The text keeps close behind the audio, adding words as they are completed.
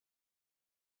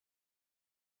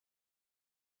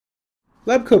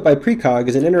Labcoat by Precog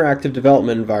is an interactive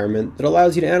development environment that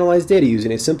allows you to analyze data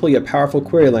using a simple yet powerful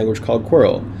query language called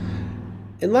Quirrel.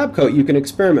 In Labcoat, you can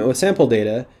experiment with sample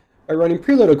data by running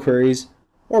preloaded queries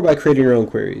or by creating your own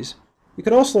queries. You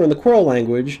can also learn the Quirrel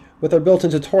language with our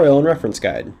built-in tutorial and reference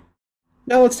guide.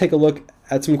 Now let's take a look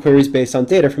at some queries based on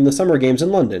data from the Summer Games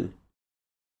in London.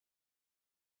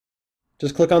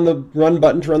 Just click on the Run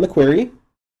button to run the query.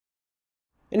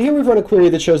 And here we've run a query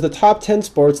that shows the top 10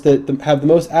 sports that have the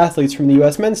most athletes from the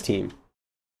US men's team.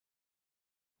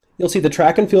 You'll see the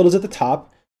track and field is at the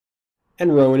top,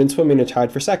 and rowing and swimming are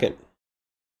tied for second.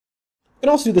 You can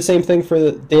also do the same thing for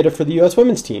the data for the US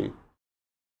women's team.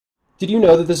 Did you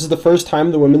know that this is the first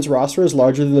time the women's roster is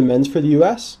larger than the men's for the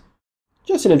US?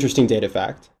 Just an interesting data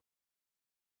fact.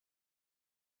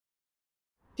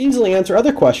 To easily answer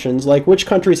other questions like which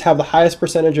countries have the highest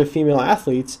percentage of female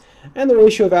athletes and the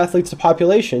ratio of athletes to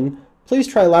population, please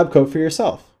try Labcoat for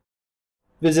yourself.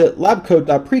 Visit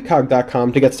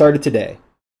labcoat.precog.com to get started today.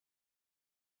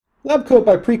 Labcoat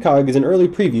by Precog is an early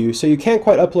preview, so you can't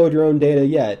quite upload your own data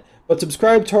yet, but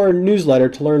subscribe to our newsletter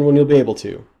to learn when you'll be able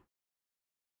to.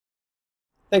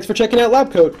 Thanks for checking out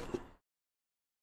Labcoat!